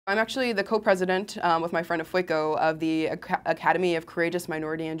I'm actually the co-president with my friend Afueko of the Academy of Courageous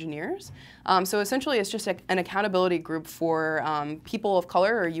Minority Engineers. So essentially it's just an accountability group for people of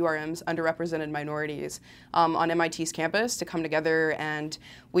color, or URMs, underrepresented minorities, on MIT's campus to come together, and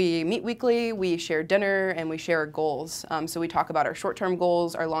we meet weekly, we share dinner, and we share our goals. So we talk about our short-term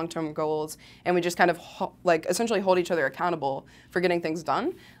goals, our long-term goals, and we just kind of essentially hold each other accountable for getting things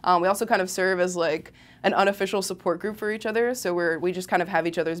done. We also kind of serve as like an unofficial support group for each other, so we just kind of have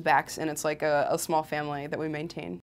each other's backs, and it's like a small family that we maintain.